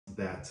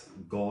that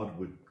God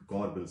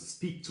will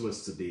speak to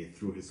us today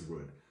through his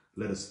word.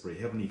 Let us pray.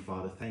 Heavenly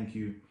Father, thank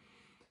you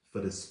for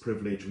this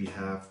privilege we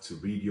have to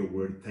read your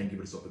word. Thank you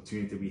for this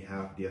opportunity we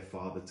have, dear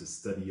Father, to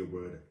study your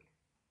word.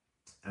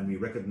 And we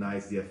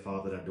recognize, dear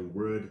Father, that the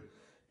word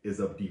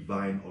is of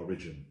divine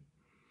origin.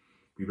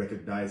 We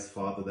recognize,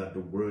 Father, that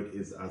the word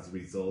is as a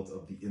result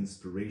of the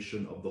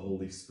inspiration of the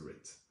Holy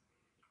Spirit.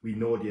 We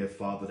know, dear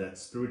Father, that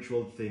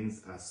spiritual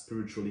things are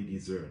spiritually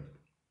discerned.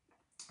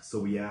 So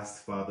we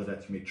ask, Father,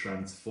 that you may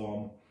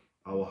transform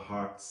our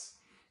hearts,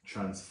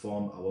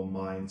 transform our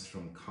minds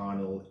from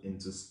carnal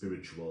into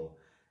spiritual.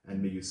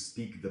 And may you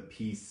speak the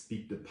peace,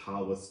 speak the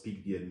power,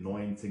 speak the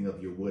anointing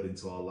of your word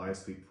into our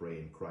lives, we pray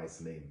in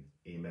Christ's name.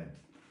 Amen.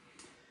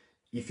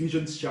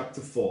 Ephesians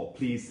chapter 4.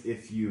 Please,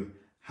 if you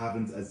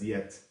haven't as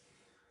yet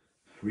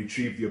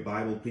retrieved your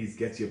Bible, please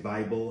get your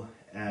Bible.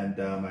 And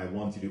I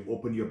want you to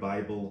open your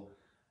Bible.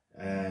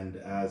 And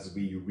as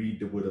we read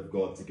the word of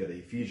God together,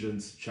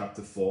 Ephesians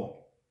chapter 4.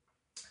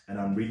 And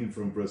I'm reading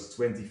from verse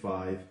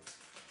 25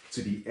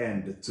 to the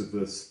end to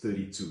verse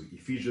 32.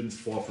 Ephesians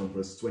 4 from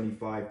verse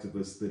 25 to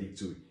verse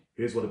 32.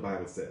 Here's what the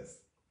Bible says.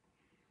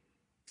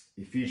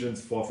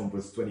 Ephesians 4 from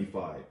verse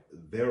 25.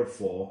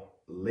 Therefore,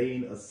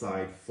 laying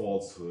aside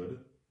falsehood,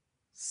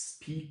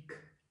 speak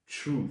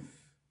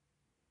truth.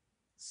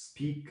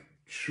 Speak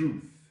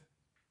truth,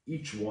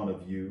 each one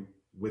of you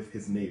with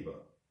his neighbor.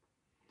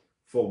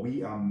 For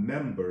we are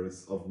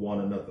members of one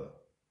another.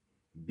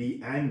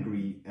 Be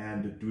angry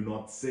and do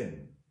not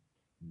sin.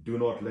 Do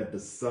not let the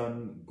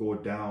sun go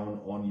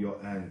down on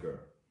your anger,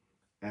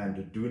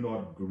 and do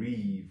not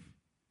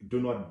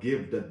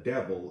give the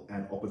devil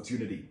an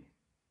opportunity.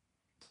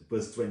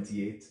 Verse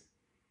 28,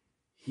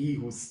 he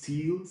who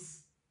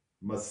steals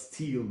must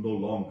steal no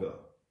longer,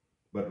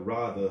 but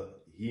rather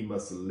he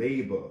must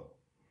labor,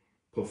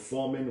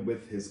 performing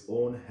with his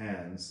own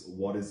hands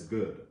what is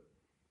good,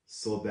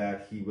 so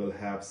that he will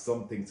have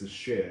something to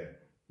share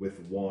with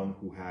one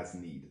who has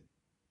need.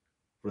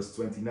 Verse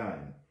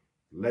 29,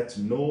 let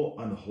no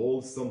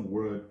unwholesome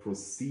word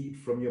proceed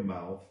from your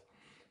mouth,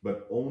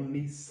 but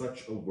only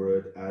such a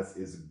word as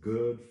is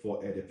good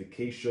for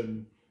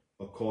edification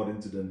according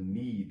to the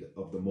need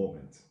of the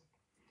moment,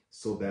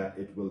 so that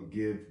it will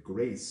give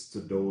grace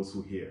to those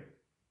who hear.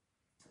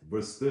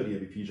 Verse 30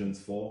 of Ephesians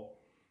 4,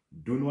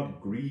 do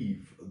not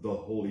grieve the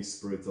Holy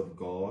Spirit of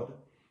God,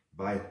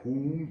 by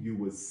whom you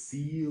were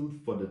sealed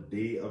for the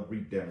day of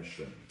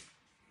redemption.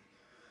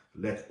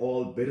 Let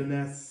all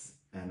bitterness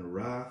and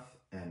wrath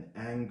and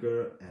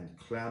anger and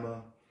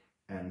clamor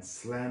and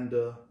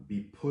slander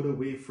be put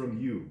away from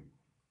you,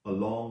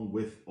 along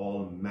with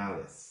all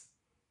malice.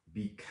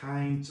 Be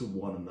kind to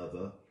one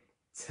another,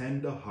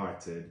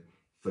 tender-hearted,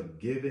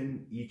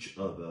 forgiving each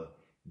other,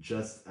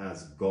 just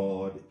as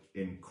God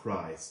in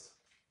Christ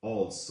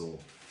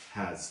also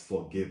has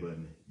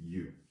forgiven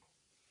you.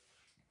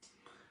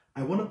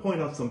 I want to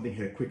point out something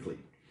here quickly.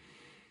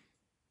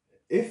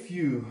 If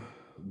you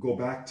go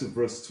back to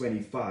verse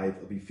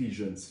 25 of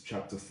Ephesians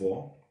chapter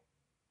 4,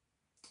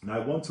 and I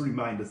want to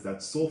remind us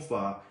that so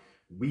far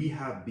we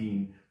have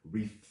been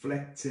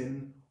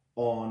reflecting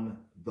on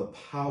the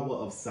power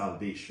of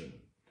salvation.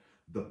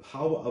 The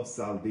power of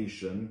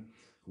salvation,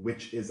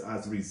 which is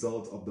as a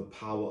result of the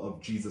power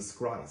of Jesus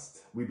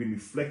Christ. We've been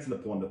reflecting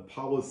upon the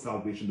power of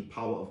salvation, the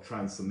power of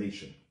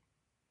transformation.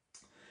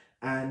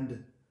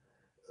 And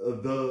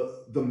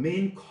the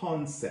main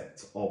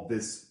concept of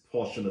this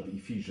portion of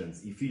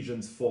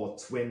Ephesians 4,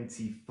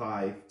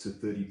 25 to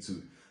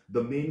 32,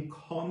 the main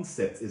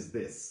concept is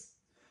this.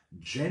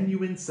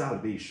 Genuine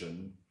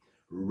salvation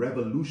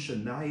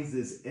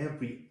revolutionizes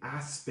every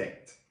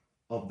aspect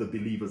of the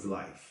believer's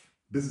life.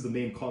 This is the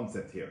main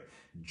concept here.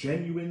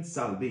 Genuine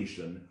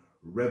salvation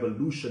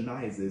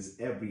revolutionizes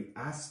every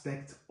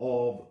aspect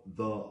of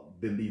the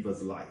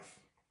believer's life.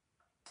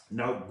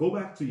 Now go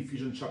back to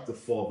Ephesians chapter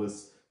 4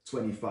 verse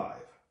 25.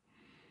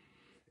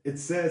 It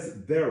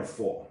says,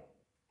 therefore,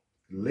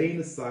 laying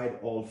aside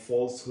all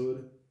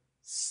falsehood,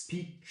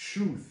 speak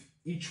truth,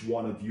 each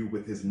one of you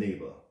with his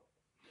neighbor.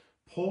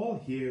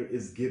 Paul here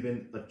is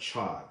given a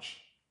charge.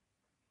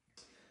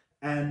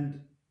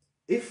 And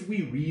if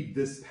we read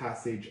this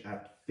passage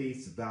at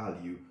face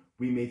value,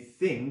 we may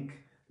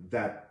think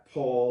that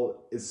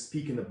Paul is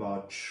speaking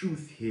about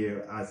truth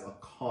here as a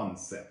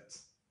concept.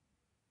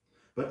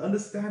 But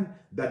understand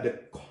that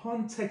the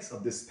context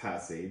of this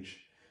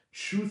passage,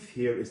 truth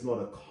here is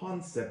not a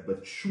concept,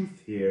 but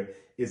truth here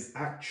is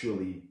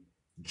actually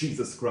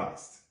Jesus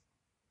Christ.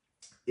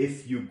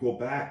 If you go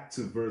back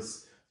to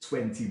verse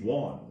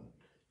 21,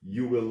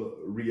 you will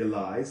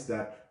realize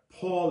that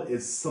Paul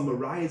is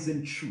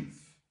summarizing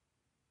truth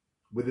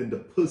within the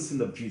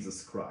person of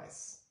Jesus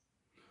Christ.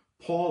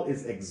 Paul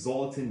is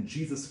exalting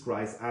Jesus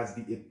Christ as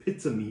the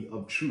epitome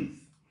of truth.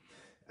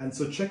 And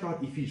so check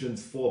out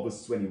Ephesians 4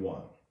 verse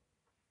 21.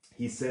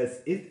 He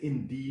says, if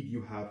indeed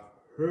you have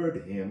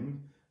heard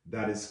him,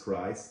 that is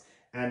Christ,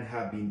 and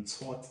have been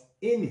taught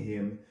in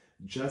him,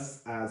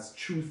 just as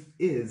truth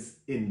is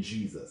in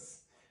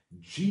Jesus.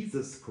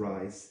 Jesus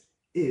Christ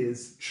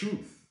is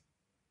truth.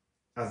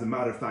 As a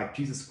matter of fact,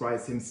 Jesus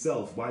Christ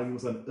himself, while he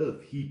was on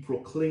earth, he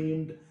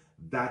proclaimed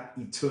that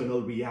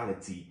eternal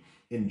reality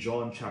in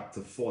John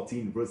chapter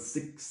 14, verse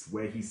 6,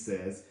 where he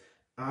says,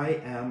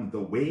 I am the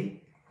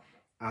way,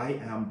 I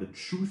am the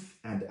truth,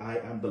 and I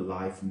am the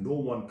life. No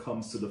one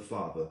comes to the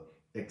Father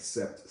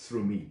except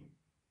through me.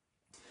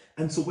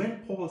 And so when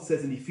Paul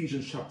says in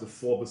Ephesians chapter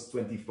 4, verse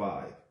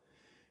 25,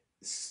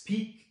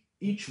 speak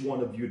each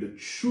one of you the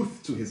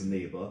truth to his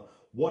neighbor,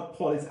 what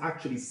Paul is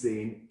actually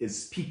saying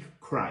is speak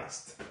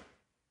Christ.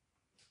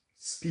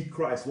 Speak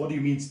Christ. What do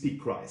you mean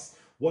speak Christ?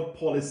 What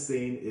Paul is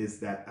saying is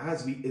that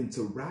as we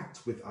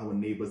interact with our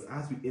neighbors,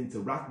 as we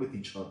interact with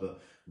each other,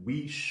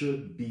 we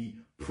should be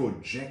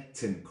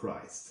projecting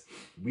Christ.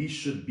 We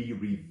should be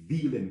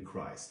revealing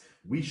Christ.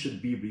 We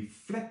should be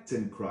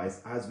reflecting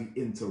Christ as we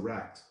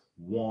interact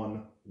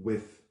one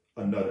with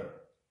another.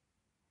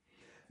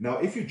 Now,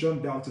 if you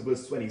jump down to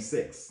verse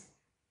 26,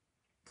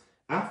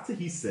 after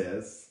he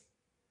says,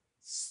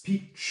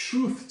 speak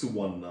truth to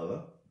one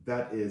another,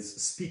 that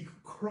is, speak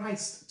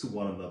Christ to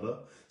one another,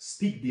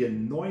 speak the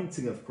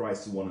anointing of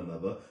Christ to one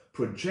another,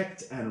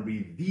 project and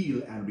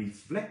reveal and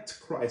reflect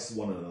Christ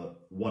to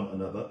one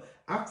another.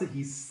 After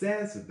he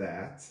says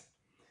that,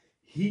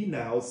 he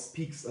now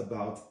speaks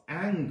about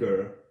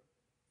anger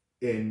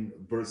in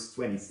verse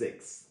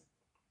 26.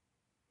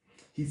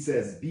 He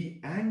says, be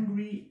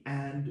angry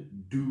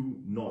and do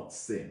not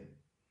sin.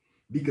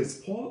 Because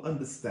Paul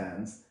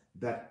understands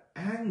that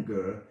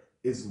anger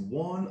is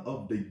one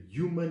of the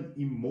human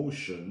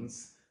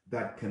emotions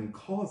that can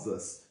cause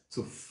us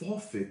to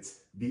forfeit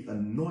the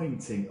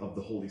anointing of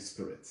the Holy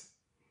Spirit.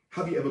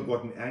 Have you ever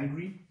gotten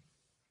angry?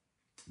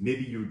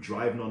 Maybe you're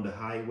driving on the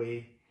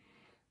highway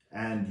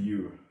and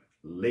you're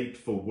late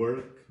for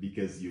work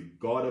because you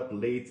got up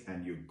late,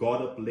 and you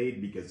got up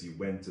late because you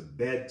went to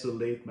bed too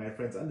late. My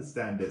friends,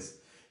 understand this.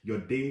 Your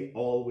day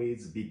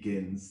always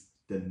begins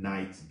the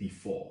night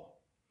before.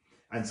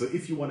 And so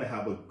if you want to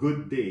have a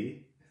good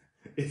day,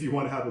 if you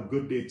want to have a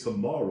good day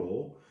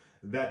tomorrow,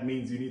 that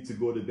means you need to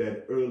go to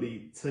bed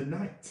early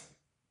tonight.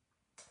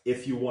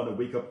 If you want to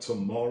wake up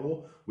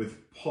tomorrow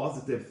with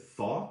positive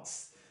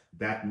thoughts,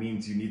 that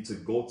means you need to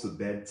go to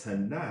bed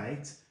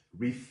tonight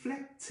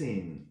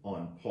reflecting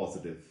on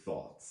positive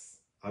thoughts.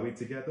 Are we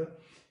together?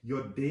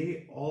 Your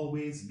day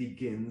always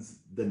begins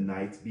the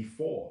night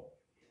before.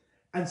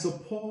 And so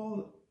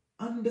Paul,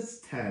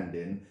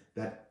 understanding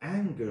that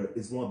anger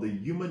is one of the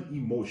human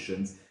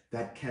emotions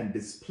that can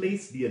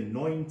displace the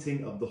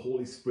anointing of the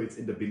Holy Spirit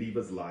in the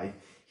believer's life,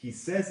 he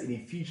says in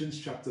Ephesians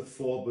chapter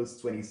 4, verse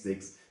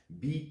 26,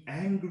 be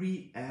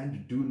angry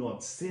and do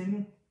not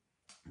sin.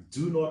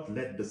 Do not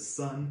let the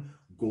sun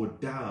go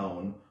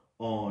down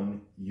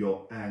on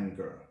your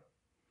anger.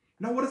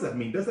 Now, what does that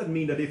mean? Does that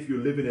mean that if you're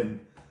living in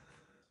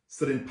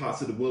certain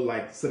parts of the world,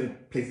 like certain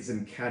places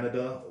in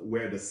Canada,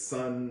 where the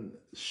sun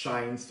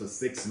shines for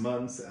 6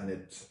 months and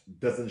it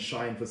doesn't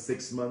shine for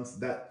 6 months,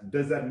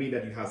 does that mean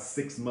that you have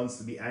 6 months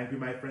to be angry,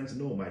 my friends?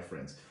 No, my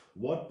friends.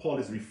 What Paul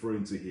is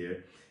referring to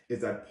here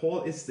is that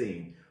Paul is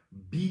saying,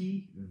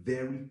 be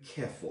very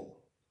careful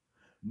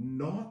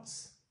not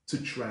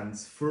to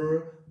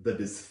transfer the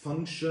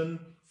dysfunction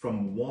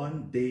from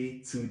one day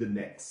to the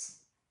next.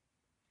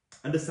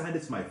 Understand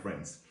this, my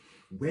friends.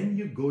 When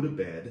you go to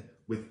bed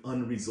with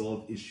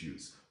unresolved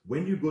issues,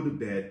 when you go to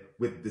bed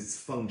with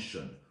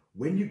dysfunction,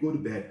 when you go to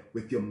bed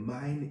with your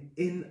mind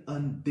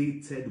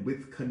inundated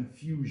with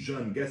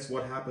confusion, guess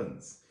what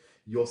happens?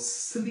 Your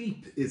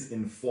sleep is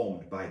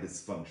informed by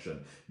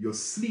dysfunction. Your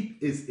sleep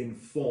is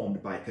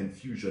informed by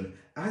confusion.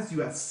 As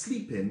you are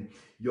sleeping,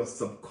 your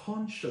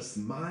subconscious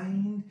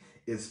mind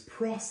is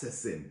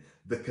processing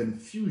the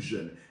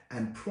confusion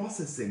and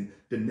processing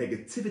the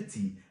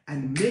negativity.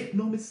 And make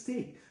no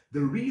mistake,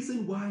 the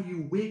reason why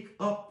you wake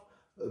up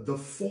the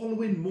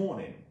following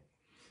morning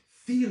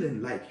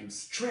feeling like you're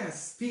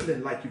stressed,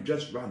 feeling like you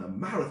just ran a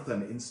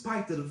marathon in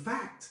spite of the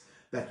fact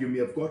that you may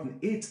have gotten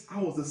 8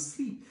 hours of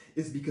sleep,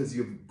 is because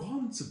you've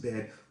gone to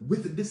bed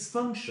with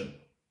dysfunction.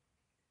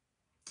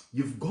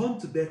 You've gone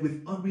to bed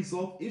with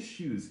unresolved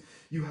issues.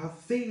 You have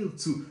failed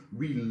to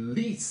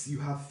release, you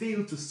have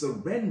failed to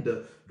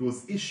surrender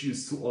those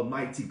issues to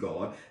Almighty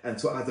God. And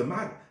so as a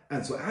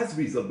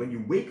result, when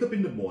you wake up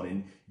in the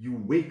morning, you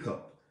wake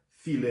up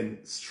feeling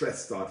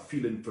stressed out,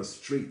 feeling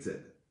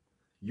frustrated.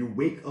 You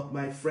wake up,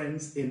 my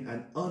friends, in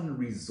an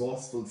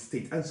unresourceful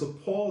state. And so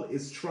Paul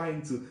is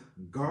trying to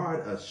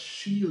guard us,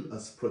 shield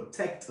us,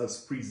 protect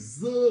us,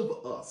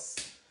 preserve us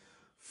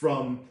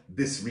from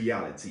this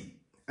reality.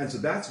 And so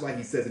that's why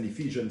he says in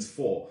Ephesians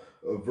 4,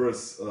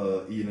 verse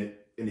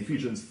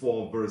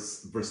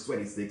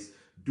 26,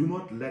 do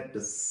not let the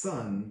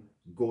sun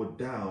go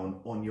down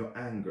on your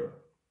anger.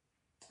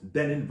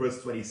 Then in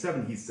verse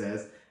 27, he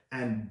says,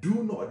 and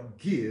do not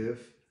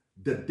give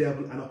the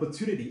devil an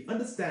opportunity.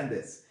 Understand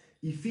this.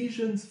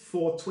 Ephesians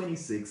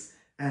 4:26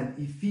 and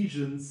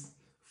Ephesians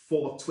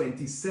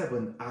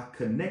 4:27 are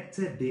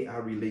connected, they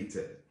are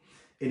related.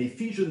 In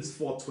Ephesians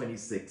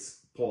 4:26,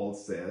 Paul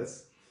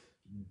says,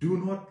 do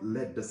not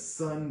let the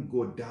sun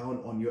go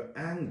down on your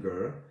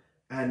anger.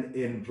 And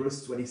in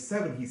verse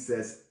 27, he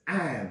says,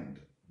 and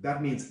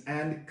That means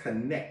and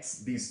connects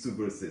these two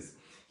verses.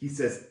 He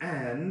says,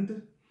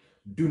 and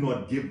do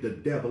not give the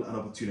devil an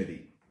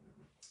opportunity.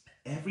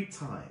 Every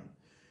time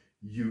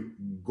you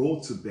go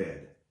to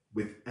bed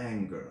with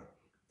anger,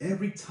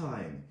 every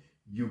time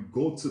you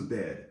go to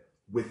bed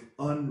with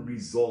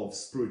unresolved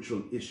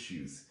spiritual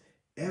issues,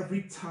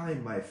 every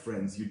time, my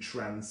friends, you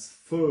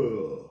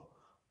transfer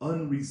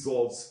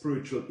unresolved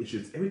spiritual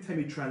issues, every time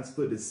you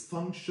transfer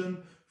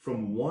dysfunction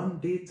from one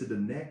day to the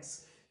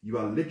next, you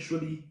are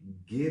literally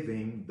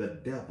giving the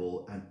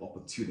devil an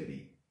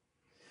opportunity.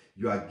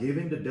 You are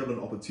giving the devil an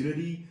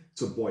opportunity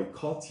to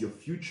boycott your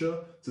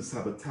future, to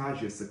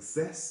sabotage your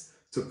success,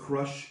 to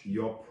crush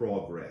your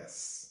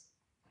progress.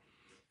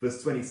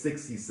 Verse 28,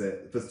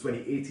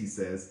 he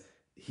says,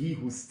 he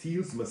who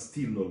steals must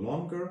steal no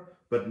longer,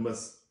 but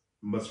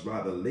must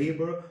rather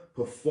labor,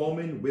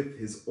 performing with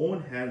his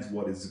own hands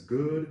what is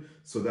good,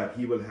 so that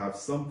he will have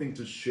something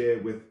to share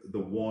with the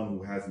one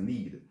who has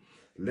need.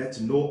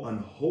 Let no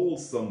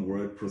unwholesome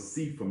word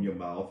proceed from your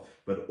mouth,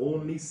 but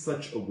only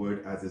such a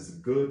word as is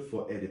good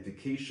for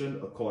edification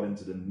according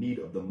to the need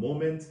of the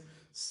moment,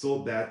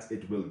 so that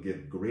it will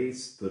give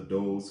grace to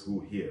those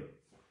who hear.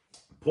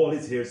 Paul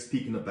is here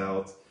speaking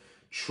about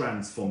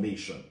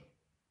transformation.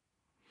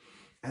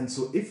 And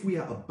so if we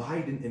are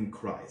abiding in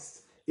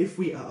Christ, if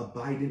we are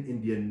abiding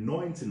in the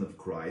anointing of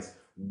Christ,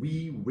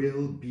 we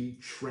will be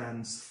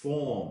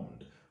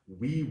transformed.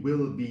 We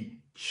will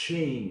be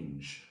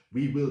changed.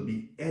 We will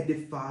be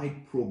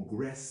edified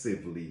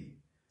progressively.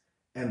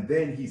 And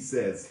then he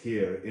says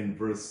here in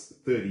verse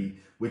 30,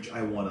 which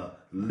I want to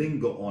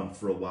linger on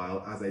for a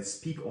while as I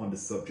speak on the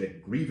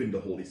subject, grieving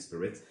the Holy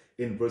Spirit.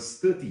 In verse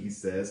 30, he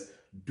says,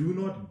 do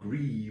not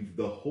grieve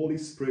the Holy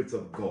Spirit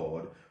of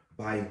God,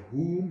 by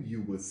whom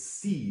you were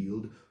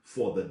sealed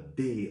for the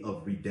day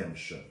of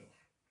redemption.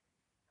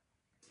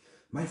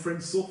 My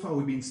friends, so far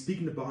we've been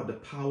speaking about the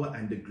power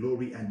and the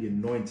glory and the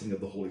anointing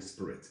of the Holy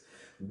Spirit.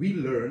 We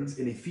learned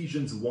in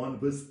Ephesians 1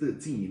 verse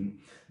 13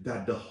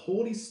 that the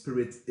Holy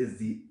Spirit is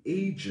the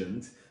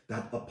agent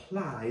that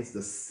applies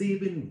the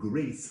saving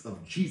grace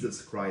of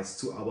Jesus Christ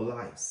to our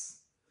lives.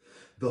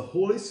 The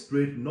Holy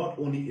Spirit not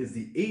only is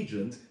the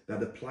agent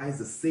that applies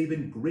the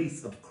saving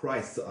grace of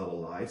Christ to our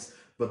lives,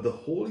 but the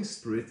Holy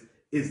Spirit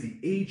is the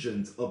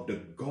agent of the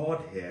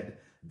Godhead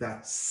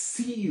that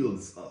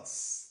seals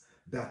us,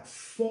 that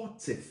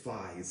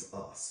fortifies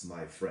us,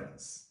 my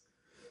friends.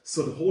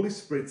 So the Holy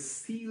Spirit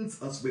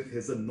seals us with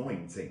his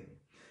anointing.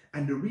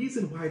 And the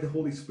reason why the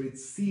Holy Spirit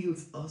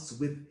seals us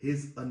with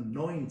his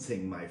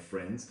anointing, my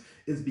friends,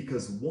 is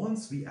because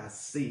once we are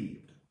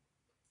saved,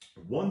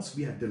 once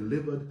we are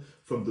delivered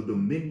from the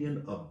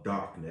dominion of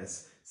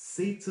darkness,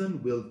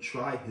 Satan will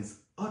try his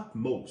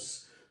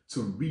utmost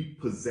to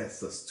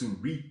repossess us, to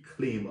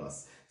reclaim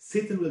us.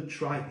 Satan will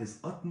try his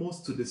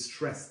utmost to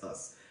distress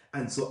us.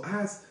 And so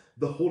as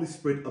the Holy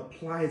Spirit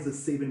applies the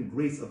saving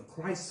grace of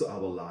Christ to our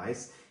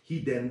lives, he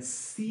then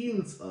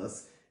seals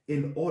us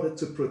in order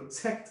to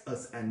protect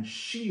us and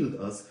shield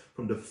us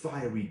from the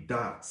fiery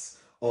darts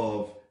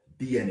of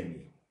the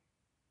enemy.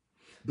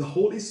 The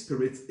Holy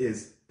Spirit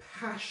is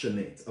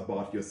passionate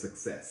about your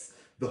success.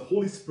 The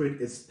Holy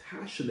Spirit is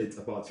passionate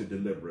about your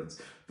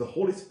deliverance. The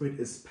Holy Spirit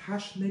is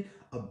passionate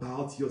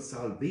about your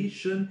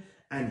salvation,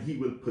 and he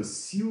will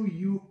pursue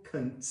you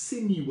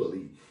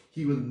continually.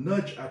 He will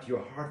nudge at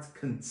your heart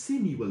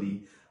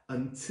continually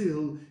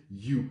until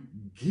you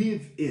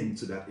give in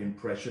to that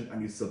impression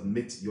and you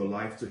submit your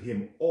life to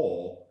him,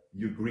 or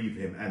you grieve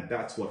him. And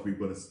that's what we're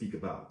going to speak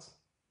about.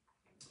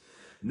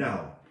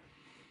 Now,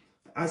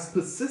 as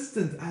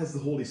persistent as the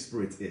Holy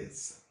Spirit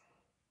is,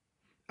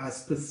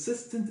 as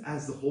persistent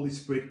as the Holy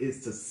Spirit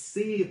is to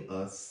save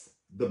us,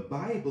 the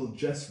Bible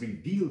just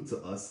revealed to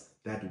us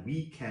that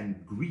we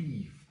can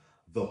grieve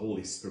the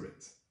Holy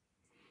Spirit.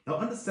 Now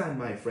understand,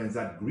 my friends,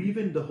 that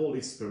grieving the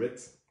Holy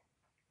Spirit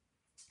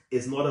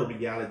is not a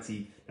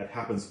reality that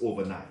happens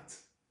overnight.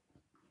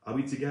 Are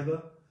we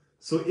together?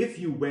 So if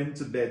you went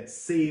to bed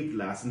saved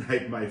last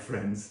night, my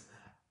friends,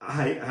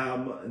 I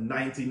am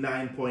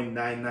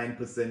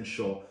 99.99%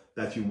 sure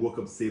that you woke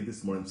up saved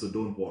this morning, so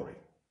don't worry.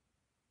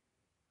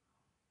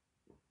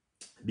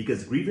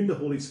 Because grieving the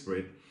Holy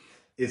Spirit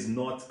is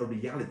not a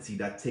reality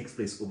that takes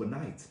place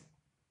overnight.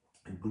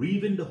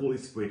 Grieving the Holy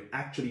Spirit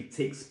actually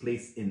takes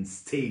place in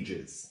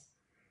stages.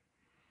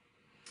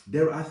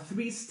 There are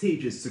 3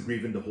 stages to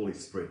grieving the Holy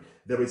Spirit.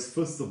 There is,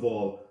 first of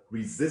all,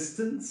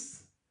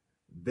 resistance.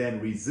 Then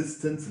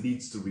resistance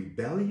leads to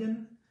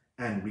rebellion,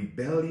 and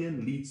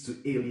rebellion leads to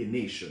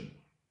alienation.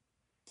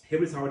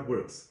 Here is how it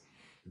works.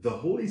 The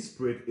Holy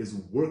Spirit is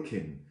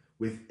working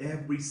with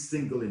every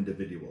single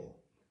individual.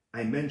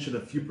 I mentioned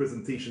a few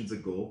presentations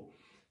ago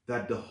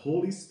that the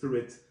Holy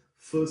Spirit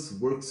first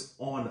works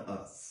on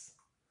us.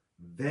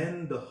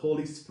 Then the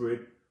Holy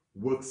Spirit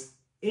works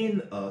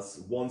in us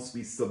once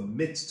we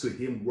submit to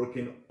him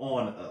working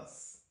on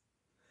us.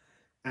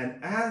 And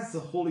as the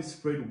Holy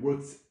Spirit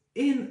works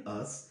in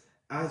us,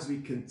 as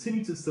we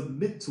continue to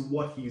submit to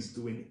what he's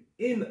doing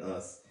in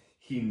us,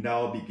 he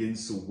now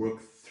begins to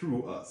work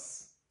through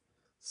us.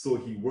 So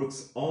he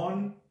works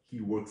on,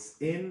 He works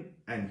in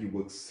and he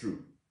works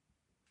through.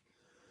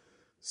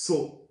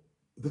 So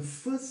the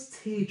first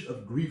stage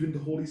of grieving the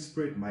Holy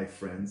Spirit, my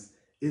friends,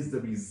 is the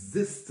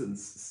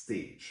resistance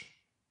stage.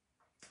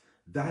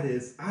 That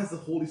is, as the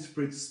Holy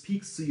Spirit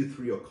speaks to you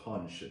through your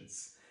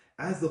conscience,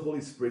 as the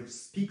Holy Spirit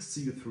speaks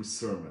to you through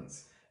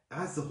sermons,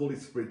 as the Holy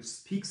Spirit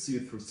speaks to you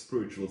through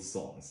spiritual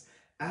songs,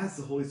 as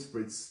the Holy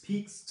Spirit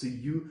speaks to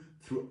you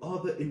through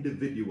other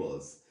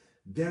individuals,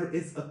 there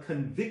is a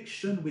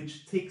conviction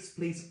which takes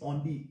place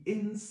on the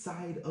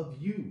inside of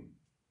you.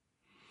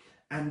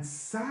 And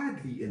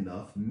sadly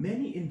enough,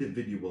 many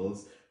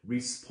individuals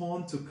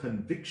respond to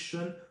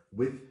conviction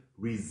with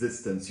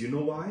resistance. You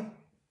know why?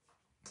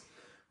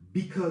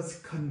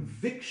 Because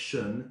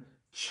conviction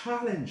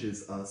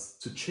challenges us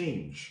to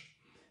change.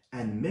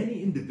 And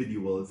many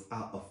individuals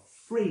are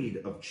afraid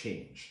of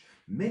change.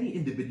 Many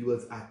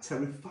individuals are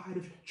terrified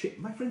of change.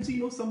 My friends, do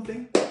you know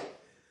something?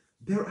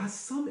 There are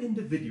some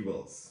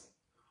individuals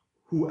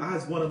who,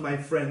 as one of my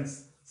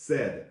friends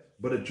said,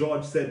 Brother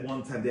George said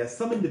one time, there are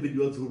some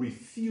individuals who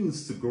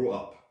refuse to grow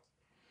up.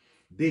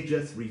 They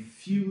just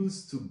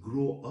refuse to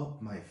grow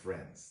up, my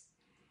friends.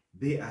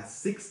 They are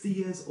 60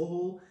 years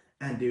old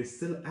and they're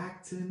still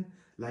acting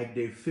like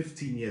they're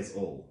 15 years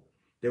old.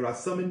 There are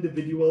some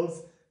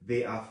individuals,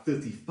 they are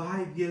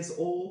 35 years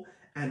old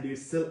and they're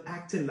still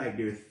acting like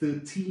they're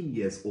 13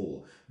 years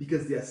old,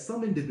 because there are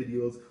some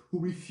individuals who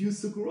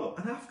refuse to grow up.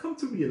 And I've come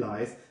to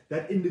realize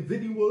that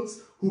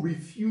individuals who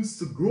refuse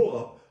to grow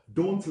up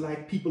don't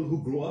like people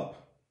who grow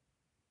up.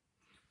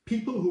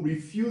 People who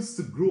refuse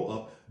to grow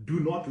up do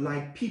not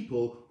like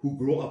people who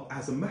grow up.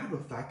 As a matter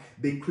of fact,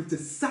 they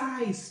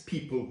criticize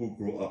people who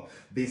grow up.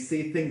 They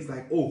say things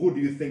like, oh, who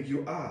do you think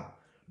you are?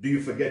 Do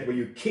you forget where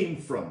you came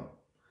from?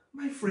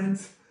 My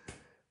friends,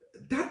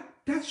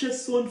 that's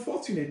just so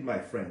unfortunate, my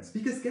friends,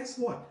 because guess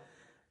what?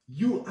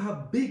 You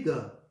are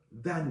bigger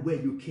than where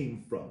you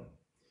came from.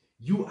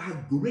 You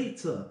are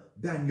greater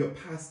than your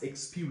past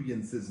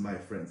experiences, my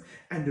friends.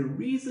 And the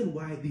reason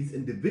why these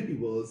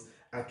individuals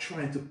are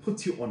trying to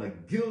put you on a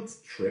guilt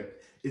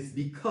trip is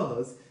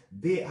because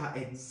they are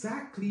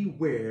exactly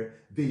where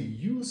they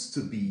used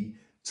to be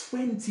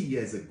 20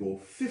 years ago,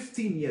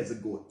 15 years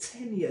ago,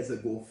 10 years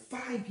ago,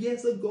 5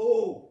 years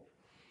ago.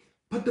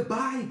 But the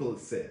Bible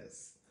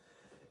says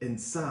in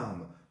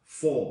Psalm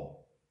 4,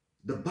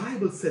 the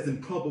Bible says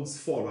in Proverbs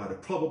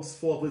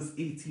 4 verse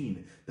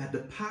 18, that the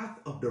path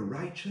of the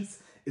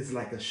righteous is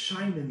like a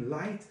shining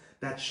light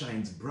that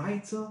shines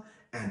brighter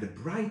and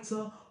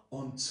brighter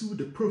unto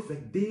the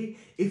perfect day.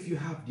 If you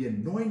have the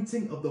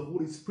anointing of the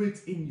Holy Spirit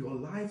in your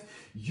life,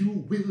 you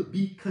will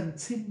be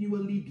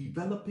continually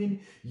developing,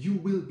 you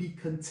will be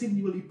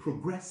continually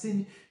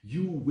progressing,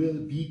 you will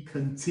be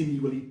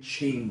continually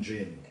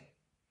changing.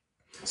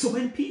 So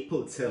when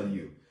people tell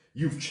you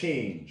you've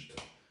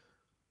changed,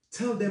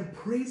 tell them,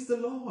 praise the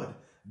Lord.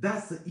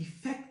 That's the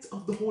effect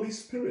of the Holy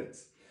Spirit.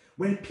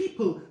 When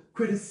people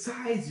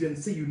criticize you and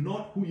say you're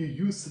not who you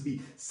used to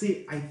be,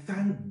 say, I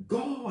thank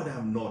God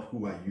I'm not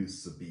who I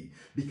used to be,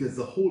 because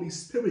the Holy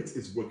Spirit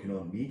is working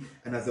on me.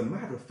 And as a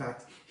matter of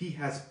fact, he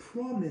has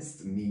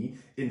promised me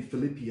in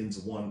Philippians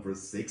 1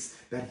 verse 6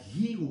 that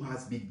he who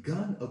has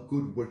begun a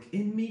good work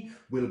in me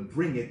will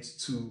bring it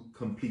to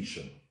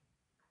completion.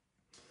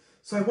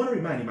 So I want to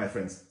remind you, my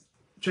friends,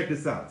 check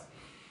this out.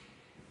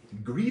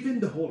 Grieving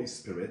the Holy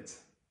Spirit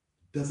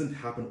doesn't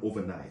happen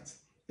overnight.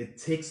 It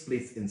takes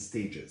place in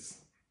stages.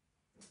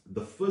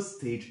 The first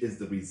stage is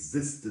the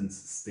resistance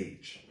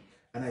stage.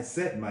 And I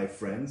said, my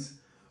friends,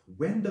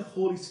 when the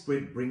Holy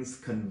Spirit brings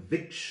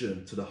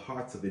conviction to the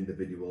hearts of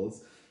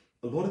individuals,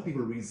 a lot of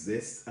people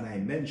resist, and I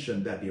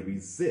mentioned that they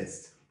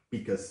resist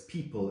because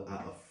people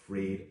are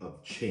afraid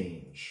of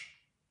change.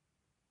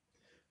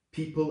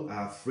 People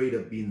are afraid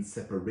of being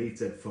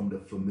separated from the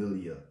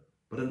familiar.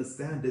 But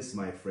understand this,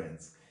 my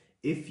friends.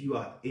 If you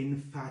are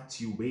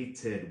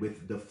infatuated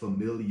with the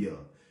familiar,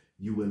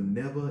 you will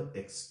never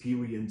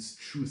experience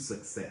true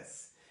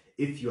success.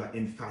 If you are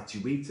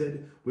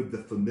infatuated with the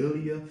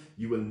familiar,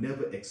 you will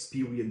never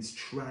experience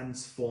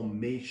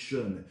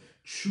transformation.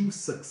 True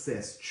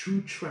success,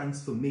 true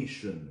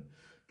transformation,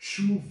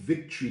 true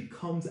victory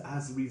comes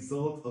as a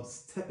result of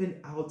stepping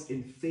out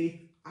in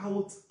faith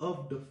out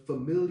of the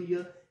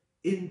familiar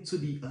into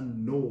the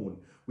unknown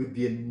with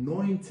the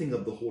anointing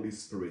of the Holy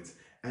Spirit,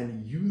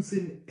 and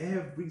using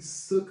every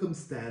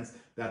circumstance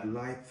that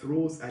life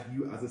throws at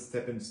you as a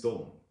stepping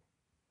stone.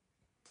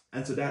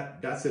 And so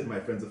that's it, my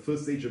friends. The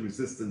first stage, the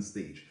resistance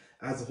stage.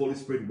 As the Holy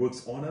Spirit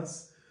works on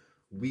us,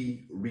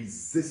 we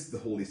resist the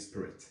Holy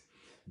Spirit.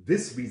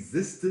 This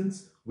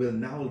resistance will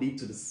now lead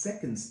to the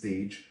second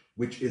stage,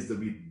 which is the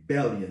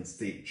rebellion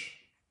stage.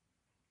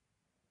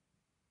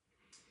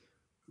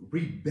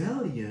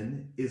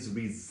 Rebellion is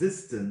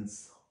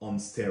resistance on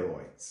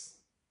steroids.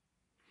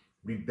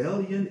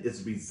 Rebellion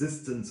is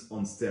resistance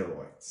on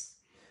steroids.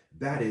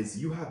 That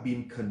is, you have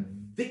been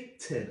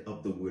convicted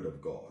of the Word of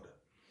God.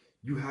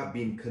 You have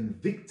been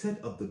convicted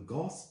of the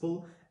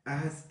gospel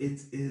as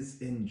it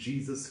is in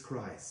Jesus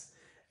Christ.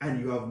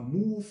 And you have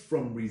moved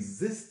from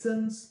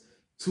resistance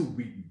to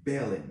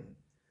rebelling.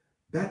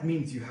 That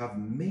means you have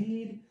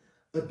made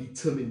a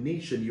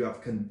determination, you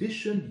have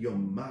conditioned your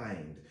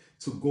mind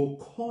to go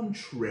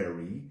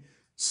contrary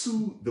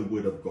to the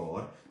word of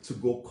God, to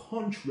go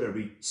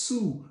contrary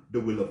to the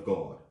will of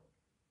God.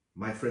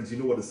 My friends, you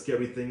know what the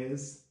scary thing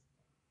is?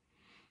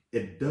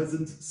 It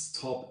doesn't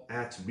stop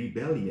at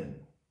rebellion.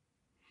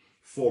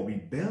 For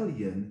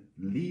rebellion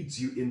leads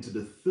you into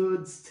the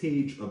third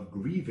stage of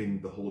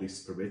grieving the Holy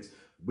Spirit,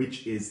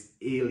 which is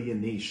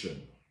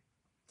alienation.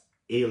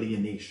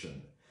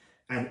 Alienation.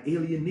 And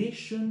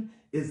alienation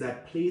is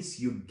that place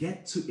you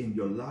get to in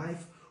your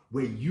life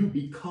where you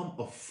become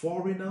a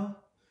foreigner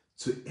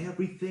to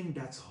everything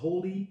that's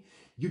holy.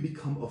 You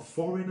become a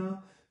foreigner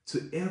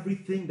to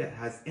everything that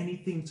has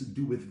anything to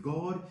do with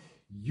God.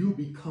 You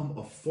become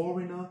a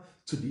foreigner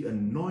to the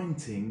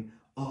anointing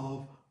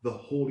of the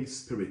Holy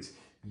Spirit.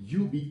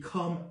 You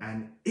become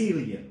an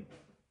alien.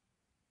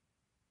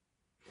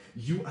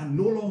 You are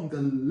no longer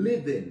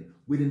living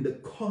within the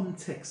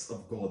context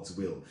of God's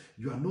will.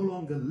 You are no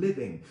longer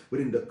living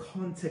within the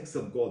context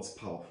of God's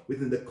power,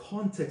 within the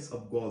context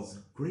of God's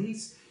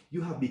grace.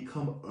 You have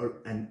become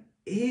an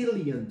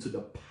alien to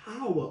the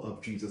power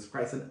of Jesus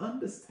Christ. And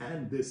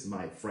understand this,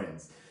 my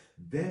friends.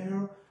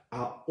 There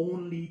are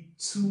only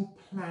two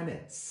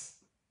planets.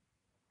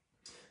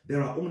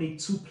 There are only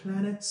two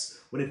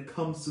planets when it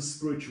comes to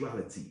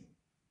spirituality.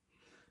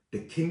 The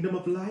kingdom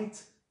of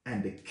light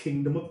and the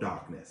kingdom of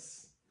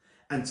darkness.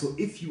 And so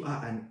if you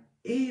are an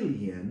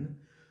alien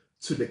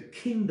to the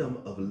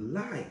kingdom of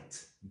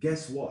light,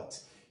 guess what?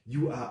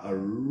 You are a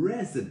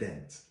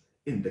resident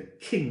in the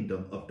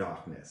kingdom of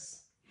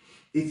darkness.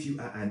 If you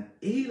are an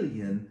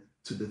alien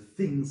to the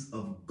things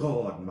of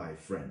God, my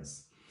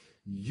friends,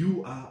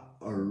 you are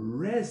a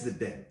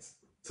resident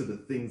to the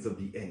things of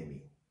the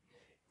enemy.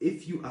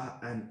 If you are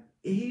an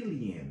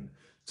alien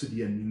to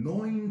the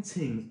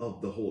anointing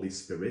of the Holy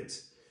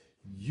Spirit,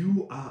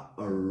 you are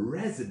a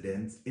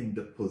resident in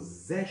the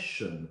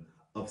possession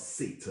of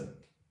Satan.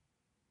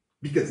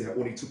 Because there are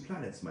only two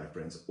planets, my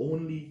friends.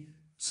 Only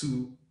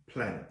two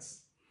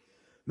planets.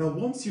 Now,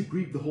 once you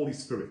grieve the Holy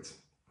Spirit,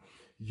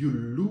 you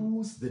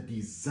lose the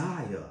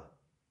desire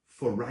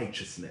for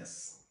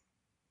righteousness.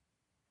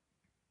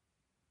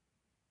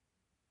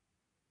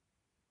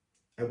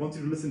 I want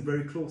you to listen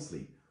very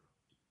closely.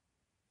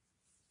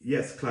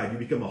 Yes, Clyde, you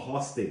become a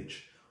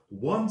hostage.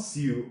 Once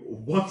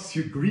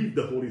you grieve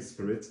the Holy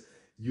Spirit,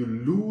 you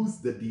lose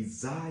the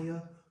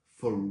desire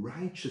for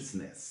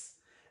righteousness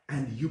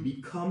and you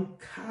become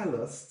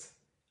calloused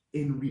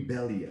in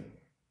rebellion.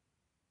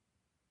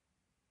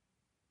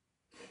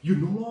 You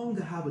no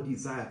longer have a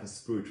desire for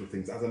spiritual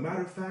things. As a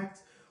matter of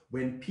fact,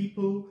 when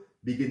people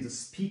begin to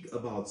speak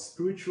about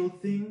spiritual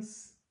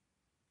things,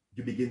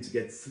 you begin to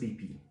get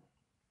sleepy.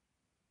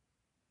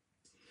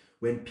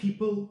 When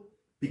people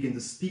begin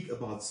to speak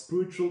about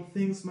spiritual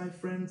things, my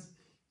friends,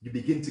 you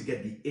begin to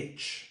get the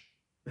itch.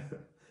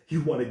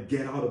 You want to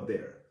get out of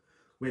there.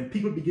 When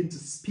people begin to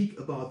speak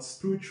about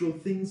spiritual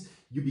things,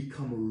 you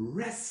become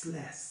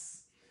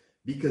restless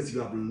because you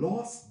have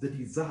lost the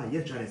desire.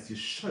 Yeah, Janice, you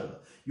shudder.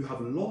 You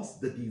have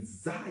lost the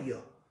desire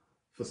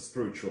for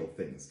spiritual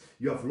things.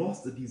 You have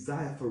lost the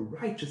desire for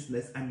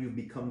righteousness and you've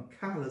become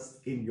callous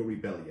in your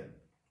rebellion.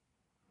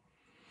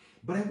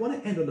 But I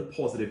want to end on a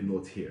positive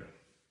note here,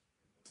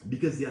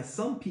 because there are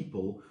some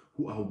people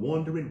who are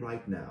wondering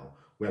right now,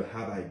 well,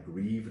 have I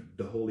grieved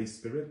the Holy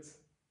Spirit?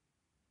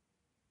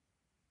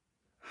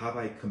 Have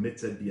I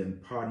committed the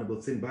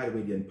unpardonable sin? By the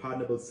way, the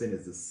unpardonable sin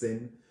is the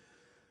sin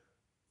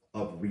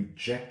of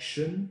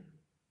rejection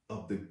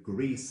of the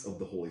grace of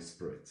the Holy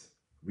Spirit.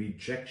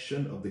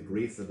 Rejection of the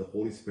grace that the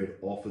Holy Spirit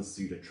offers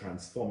to you, the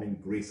transforming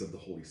grace of the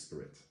Holy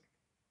Spirit.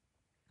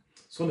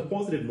 So on a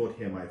positive note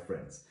here, my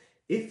friends,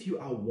 if you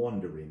are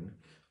wondering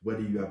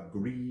whether you have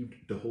grieved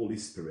the Holy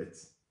Spirit,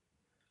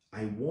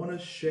 I want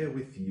to share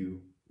with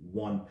you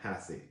one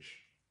passage.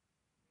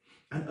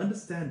 And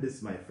understand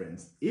this, my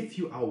friends, if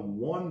you are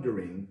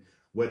wondering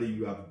whether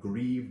you have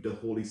grieved the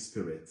Holy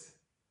Spirit,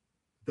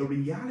 the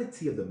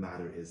reality of the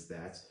matter is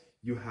that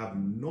you have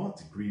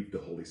not grieved the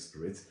Holy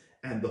Spirit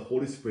and the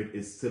Holy Spirit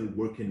is still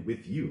working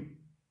with you.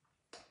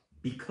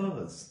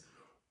 Because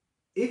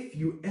if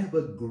you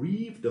ever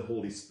grieve the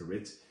Holy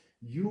Spirit,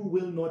 you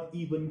will not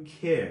even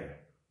care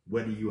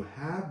whether you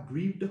have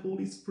grieved the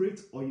Holy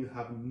Spirit or you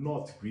have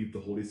not grieved the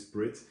Holy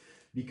Spirit,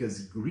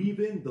 because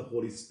grieving the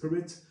Holy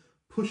Spirit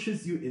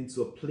pushes you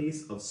into a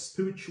place of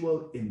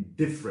spiritual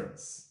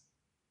indifference.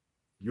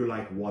 You're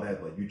like,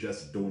 whatever, you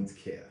just don't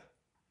care.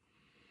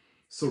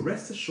 So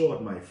rest assured,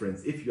 my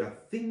friends, if you are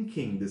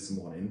thinking this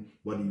morning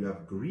whether you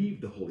have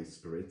grieved the Holy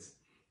Spirit,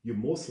 you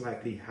most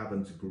likely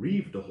haven't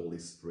grieved the Holy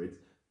Spirit,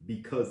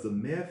 because the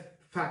mere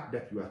fact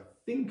that you are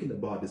thinking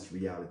about this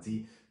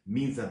reality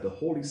means that the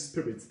Holy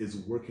Spirit is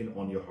working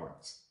on your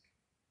heart.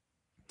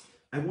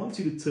 I want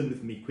you to turn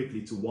with me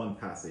quickly to one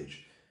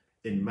passage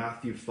in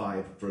Matthew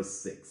 5, verse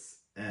 6.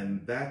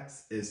 And that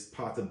is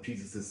part of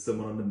Jesus'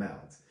 Sermon on the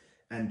Mount.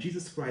 And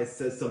Jesus Christ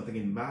says something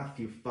in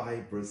Matthew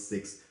 5, verse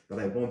 6 that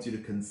I want you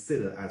to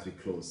consider as we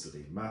close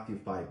today. Matthew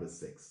 5, verse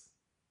 6.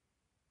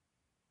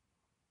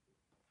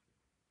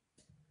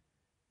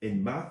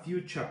 In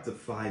Matthew chapter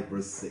 5,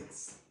 verse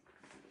 6,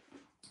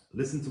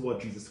 listen to what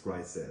Jesus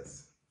Christ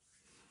says.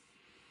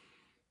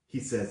 He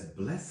says,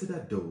 "Blessed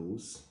are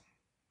those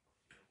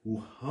who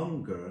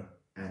hunger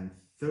and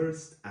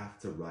thirst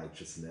after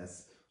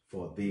righteousness,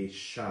 for they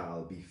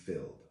shall be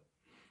filled."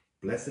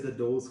 Blessed are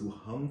those who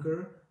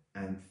hunger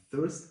and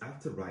thirst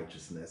after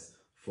righteousness,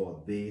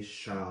 for they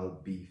shall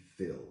be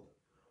filled.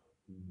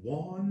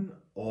 One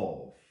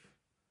of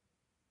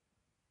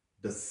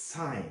the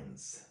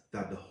signs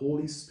that the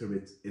Holy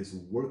Spirit is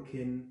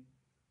working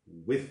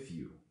with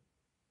you,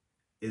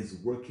 is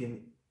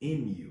working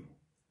in you,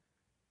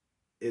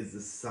 is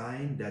the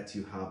sign that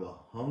you have a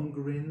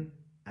hungering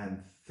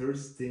and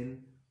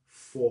thirsting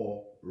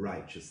for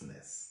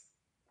righteousness.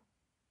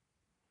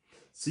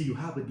 So you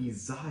have a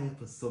desire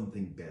for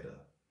something better.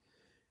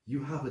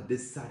 You have a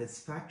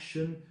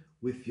dissatisfaction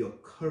with your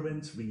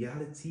current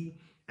reality,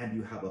 and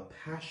you have a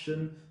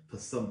passion for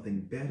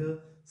something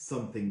better,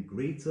 something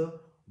greater.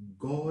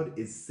 God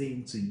is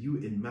saying to you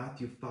in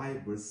Matthew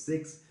 5, verse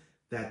 6,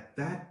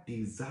 that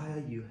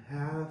desire you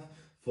have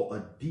for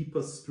a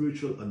deeper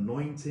spiritual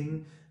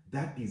anointing,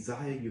 that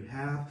desire you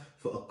have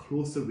for a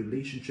closer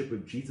relationship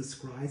with Jesus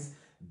Christ,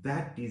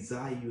 that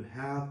desire you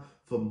have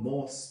for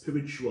more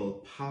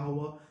spiritual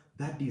power,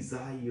 that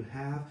desire you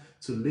have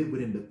to live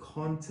within the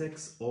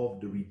context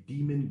of the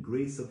redeeming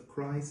grace of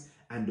Christ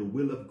and the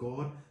will of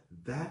God,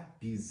 that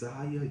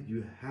desire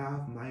you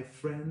have, my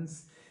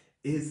friends,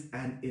 is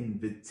an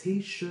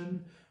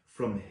invitation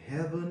from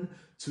heaven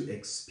to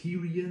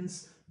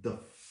experience the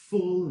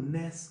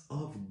fullness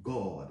of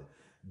God.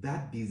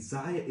 That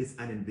desire is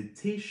an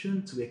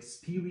invitation to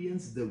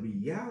experience the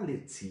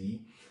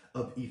reality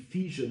of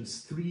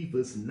Ephesians 3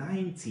 verse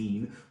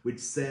 19, which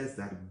says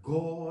that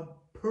God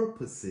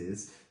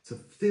purposes to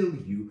fill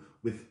you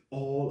with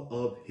all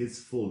of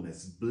his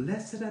fullness.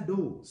 Blessed are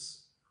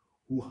those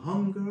who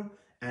hunger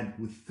and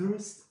who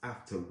thirst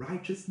after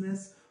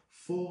righteousness,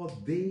 for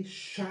they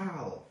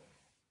shall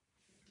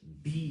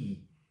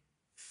be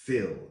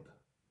filled.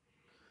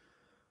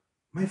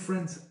 My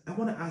friends, I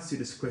want to ask you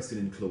this question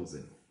in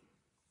closing.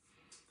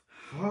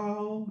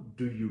 How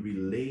do you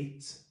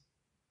relate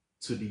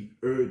to the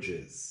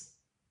urges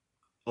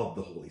of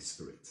the Holy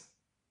Spirit?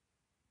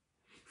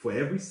 For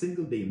every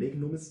single day, make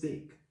no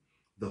mistake,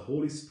 the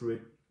Holy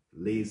Spirit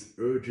lays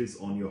urges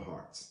on your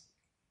heart.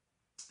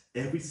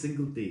 Every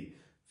single day,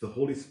 the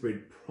Holy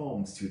Spirit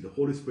prompts you. The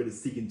Holy Spirit is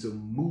seeking to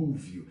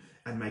move you.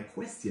 And my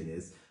question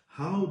is,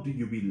 how do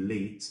you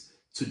relate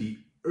to the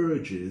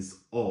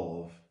urges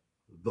of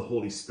the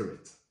Holy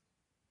Spirit?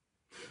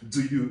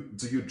 Do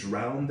you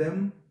drown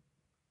them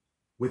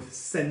with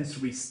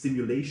sensory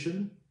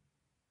stimulation?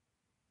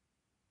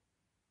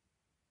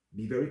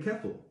 Be very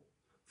careful.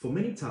 For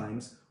many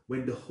times,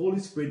 when the Holy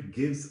Spirit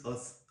gives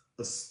us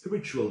a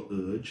spiritual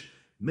urge,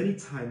 many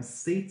times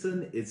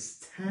Satan is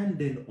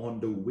standing on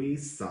the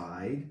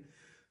wayside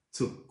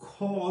to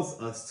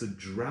cause us to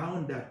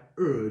drown that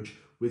urge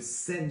with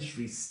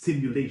sensory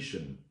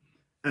stimulation.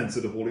 And so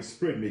the Holy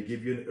Spirit may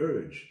give you an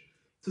urge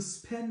to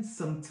spend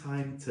some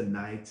time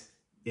tonight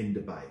in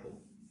the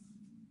Bible.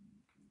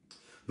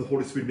 The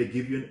Holy Spirit may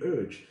give you an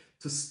urge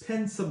to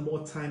spend some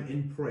more time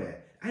in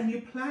prayer, and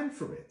you plan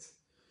for it.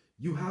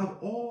 You have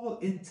all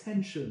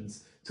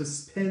intentions to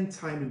spend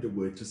time in the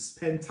Word, to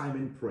spend time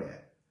in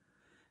prayer.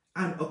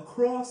 And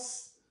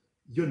across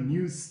your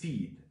news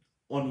feed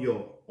on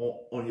your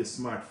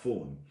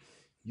smartphone,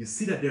 you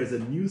see that there's a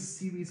new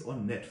series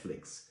on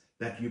Netflix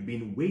that you've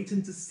been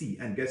waiting to see.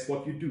 And guess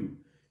what you do?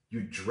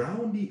 You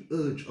drown the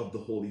urge of the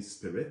Holy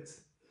Spirit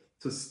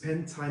to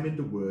spend time in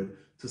the Word,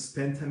 to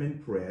spend time in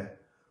prayer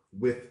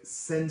with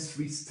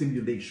sensory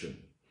stimulation.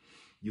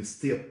 You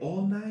stay up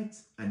all night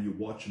and you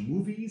watch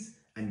movies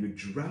and you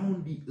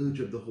drown the urge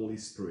of the Holy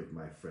Spirit,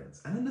 my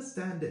friends. And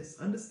understand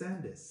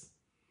this.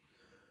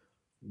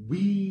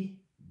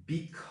 We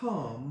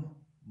become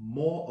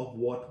more of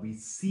what we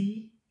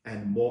see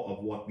and more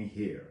of what we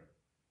hear.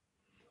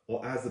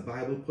 Or as the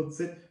Bible puts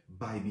it,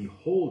 by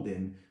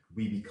beholding,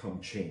 we become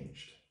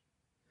changed.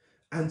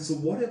 And so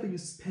whatever you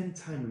spend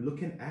time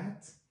looking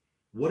at,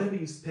 whatever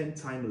you spend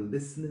time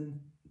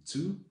listening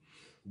to,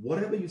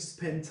 whatever you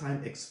spend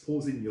time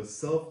exposing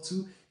yourself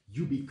to,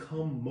 you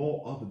become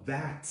more of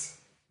that.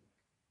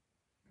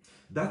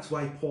 That's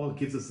why Paul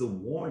gives us a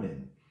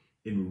warning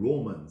in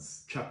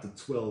Romans chapter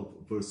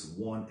 12, verse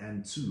 1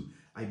 and 2.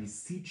 I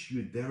beseech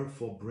you,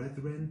 therefore,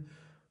 brethren,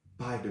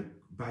 by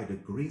the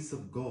grace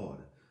of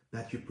God,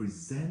 that you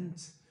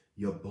present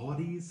your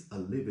bodies a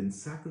living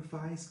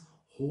sacrifice,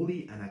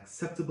 holy and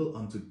acceptable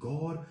unto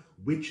God,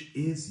 which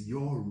is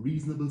your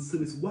reasonable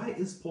service. Why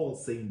is Paul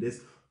saying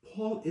this?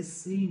 Paul is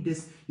saying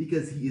this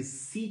because he is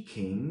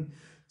seeking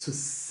to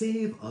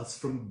save us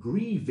from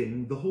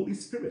grieving the Holy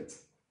Spirit.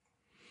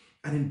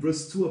 And in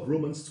verse 2 of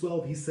Romans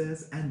 12, he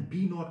says, and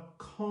be not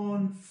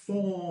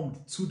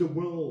conformed to the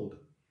world.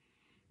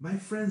 My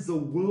friends, the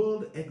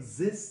world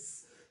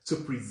exists to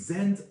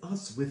present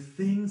us with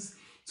things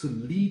to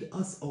lead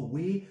us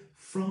away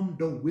from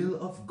the will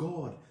of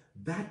God.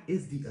 That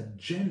is the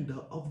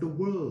agenda of the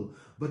world.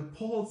 But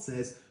Paul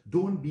says,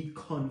 don't be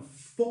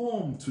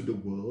conformed to the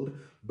world,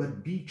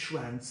 but be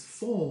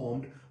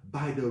transformed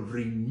by the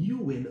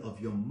renewing of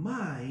your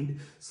mind,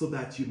 so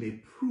that you may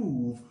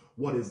prove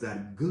what is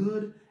that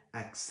good,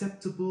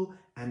 acceptable,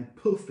 and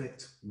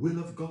perfect will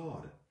of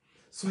God.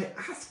 So I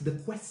ask the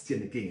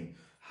question again,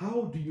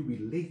 how do you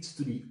relate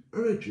to the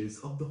urges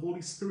of the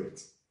Holy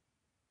Spirit?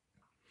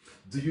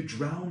 Do you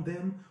drown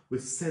them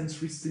with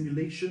sensory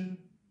stimulation?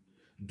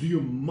 Do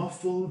you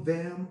muffle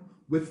them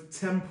with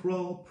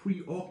temporal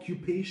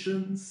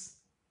preoccupations?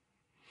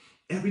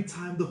 Every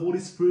time the Holy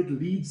Spirit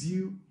leads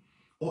you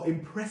or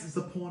impresses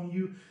upon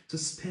you to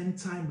spend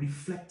time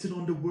reflecting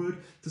on the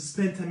Word, to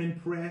spend time in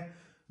prayer,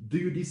 do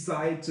you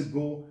decide to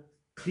go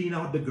clean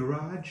out the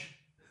garage?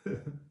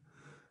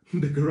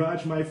 The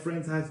garage, my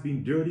friends, has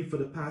been dirty for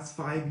the past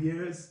 5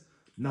 years.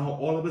 Now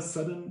all of a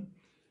sudden,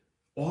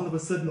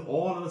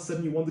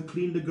 you want to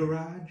clean the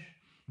garage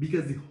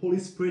because the Holy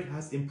Spirit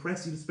has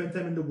impressed you to spend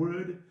time in the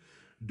Word?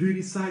 Do you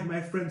decide,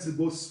 my friends, to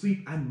go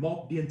sweep and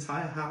mop the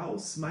entire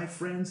house? My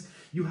friends,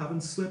 you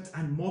haven't swept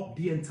and mopped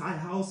the entire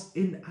house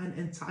in an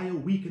entire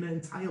week, in an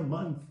entire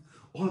month.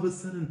 All of a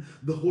sudden,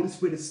 the Holy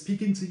Spirit is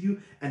speaking to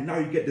you, and now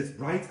you get this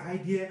bright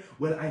idea,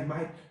 well, I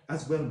might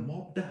as well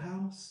mop the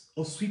house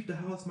or sweep the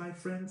house, my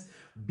friends.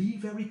 Be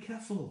very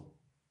careful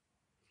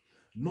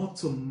not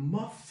to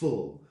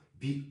muffle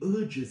the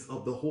urges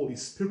of the Holy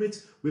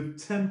Spirit with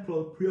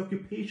temporal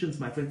preoccupations,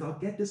 my friends. I'll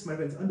get this, my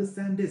friends.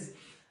 Understand this.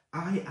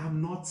 I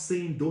am not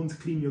saying don't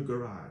clean your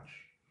garage.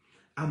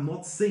 I'm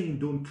not saying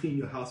don't clean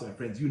your house, my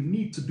friends. You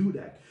need to do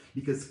that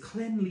because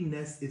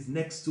cleanliness is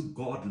next to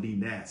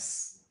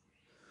godliness.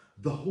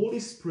 The Holy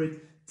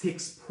Spirit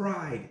takes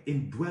pride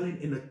in dwelling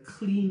in a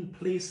clean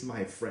place,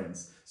 my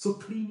friends. So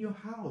clean your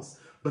house,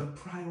 but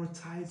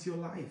prioritize your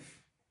life.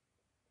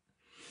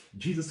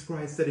 Jesus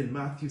Christ said in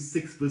Matthew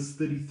 6 verse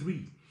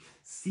 33,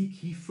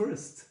 seek ye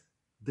first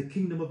the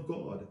kingdom of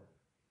God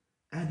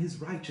and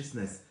his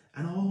righteousness,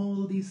 and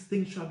all these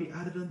things shall be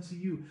added unto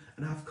you.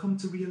 And I've come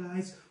to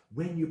realize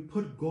when you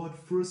put God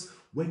first,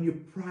 when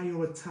you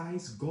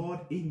prioritize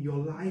God in your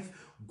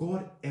life,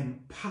 God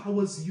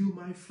empowers you,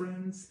 my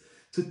friends,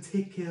 to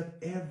take care of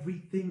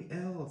everything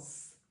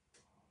else.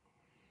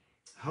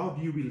 How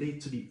do you relate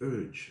to the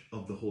urge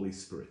of the Holy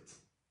Spirit?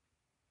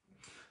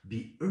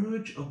 The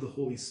urge of the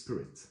Holy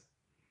Spirit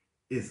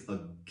is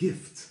a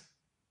gift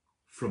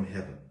from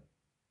heaven.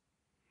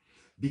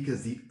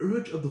 Because the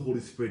urge of the Holy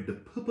Spirit, the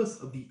purpose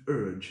of the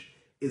urge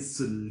is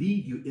to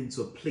lead you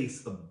into a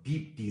place of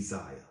deep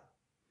desire.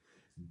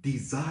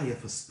 Desire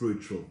for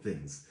spiritual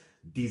things,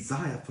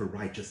 desire for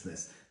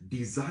righteousness,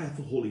 desire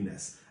for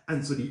holiness.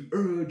 And so the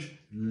urge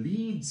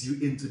leads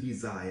you into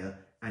desire.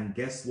 And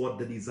guess what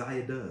the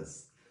desire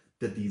does?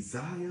 The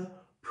desire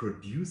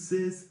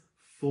produces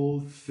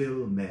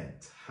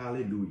fulfillment.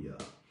 Hallelujah.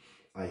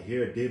 I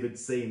hear David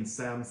say in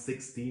Psalm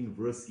 16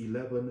 verse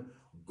 11,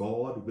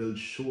 God will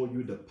show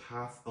you the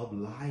path of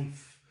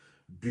life.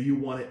 Do you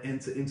want to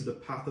enter into the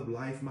path of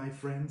life, my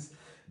friends?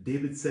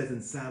 David says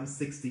in Psalm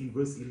 16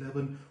 verse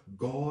 11,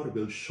 God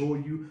will show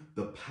you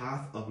the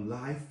path of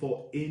life,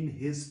 for in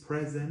his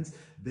presence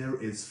there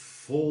is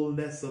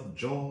fullness of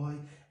joy,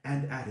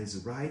 and at his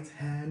right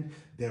hand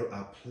there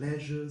are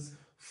pleasures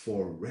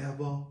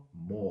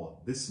forevermore.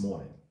 This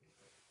morning,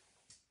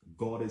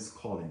 God is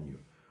calling you.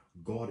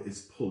 God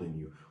is pulling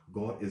you.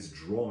 God is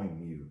drawing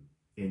you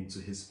into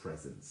his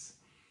presence,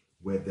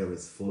 where there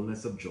is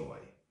fullness of joy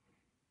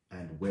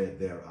and where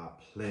there are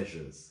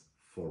pleasures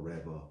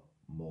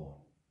forevermore.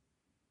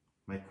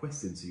 My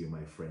question to you,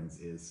 my friends,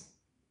 is,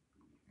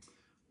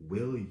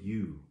 will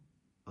you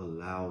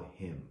allow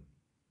him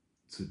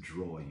to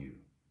draw you?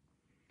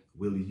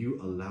 Will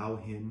you allow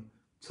him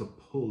to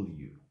pull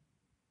you?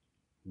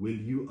 Will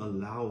you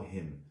allow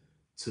him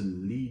to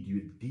lead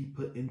you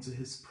deeper into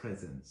his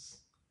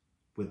presence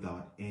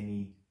without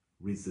any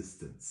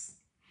resistance?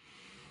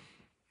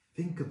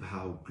 Think of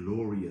how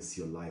glorious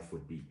your life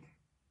would be.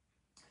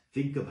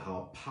 Think of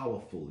how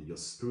powerful your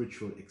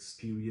spiritual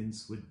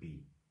experience would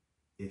be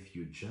if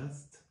you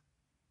just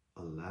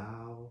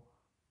allow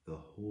the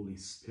Holy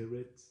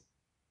Spirit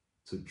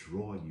to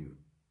draw you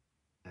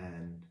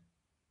and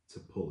to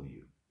pull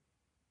you.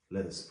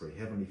 Let us pray.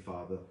 Heavenly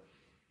Father,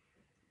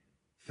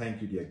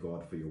 thank you, dear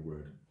God, for your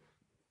word.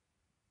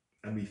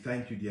 And we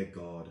thank you, dear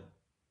God,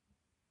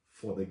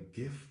 for the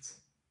gift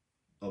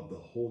of the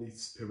Holy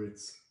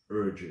Spirit's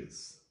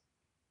urges.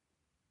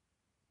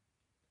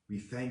 We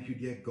thank you,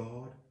 dear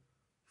God,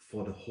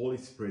 for the Holy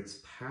Spirit's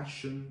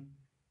passion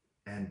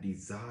and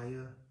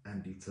desire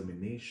and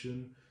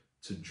determination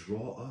to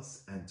draw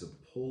us and to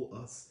pull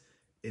us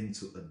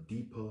into a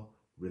deeper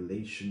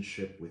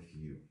relationship with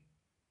you.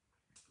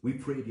 We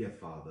pray, dear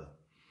Father,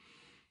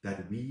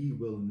 that we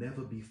will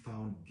never be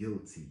found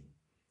guilty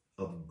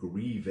of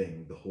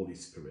grieving the Holy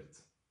Spirit.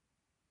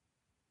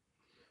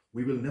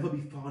 We will never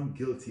be found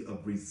guilty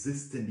of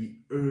resisting the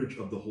urge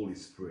of the Holy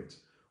Spirit,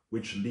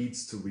 which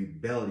leads to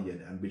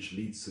rebellion and which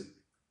leads to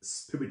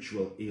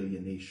spiritual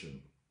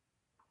alienation.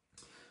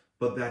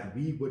 But that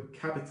we would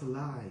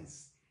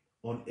capitalize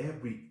on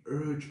every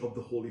urge of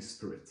the Holy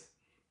Spirit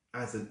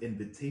as an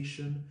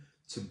invitation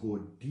to go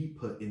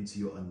deeper into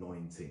your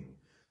anointing,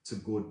 to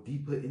go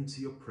deeper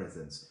into your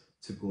presence,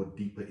 to go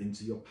deeper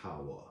into your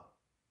power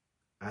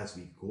as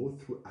we go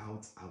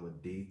throughout our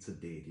day to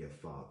day, dear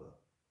Father.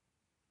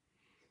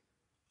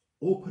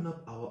 Open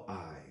up our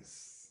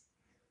eyes,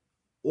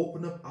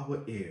 open up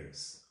our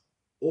ears,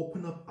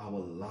 open up our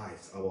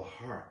lives, our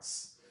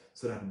hearts,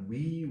 so that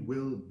we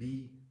will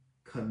be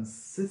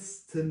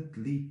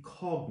consistently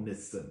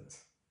cognizant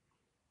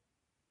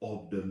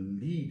of the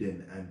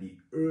leading and the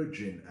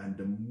urging and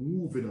the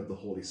moving of the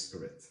Holy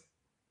Spirit.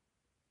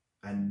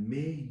 And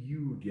may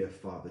you, dear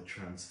Father,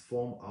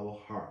 transform our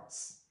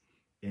hearts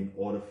in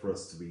order for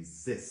us to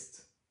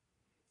resist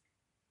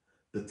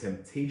the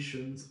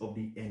temptations of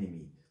the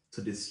enemy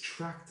to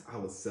distract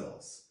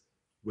ourselves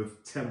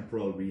with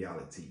temporal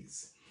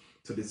realities,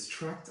 to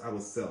distract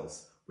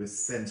ourselves with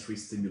sensory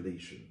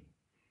stimulation.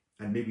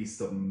 And may we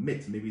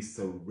submit, may we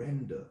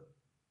surrender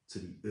to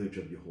the urge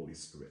of your Holy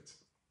Spirit.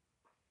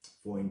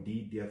 For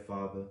indeed, dear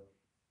Father,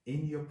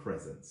 in your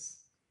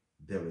presence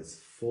there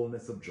is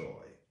fullness of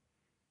joy,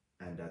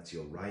 and at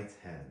your right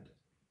hand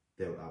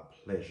there are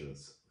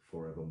pleasures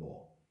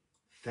forevermore.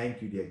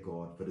 Thank you, dear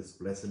God, for this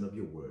blessing of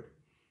your word.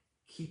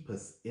 Keep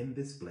us in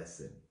this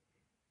blessing,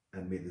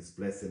 and may this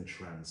blessing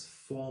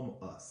transform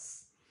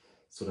us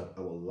so that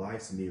our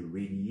lives may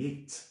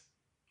radiate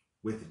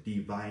with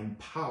divine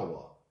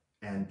power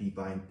and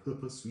divine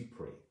purpose, we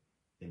pray.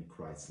 In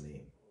Christ's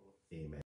name, amen.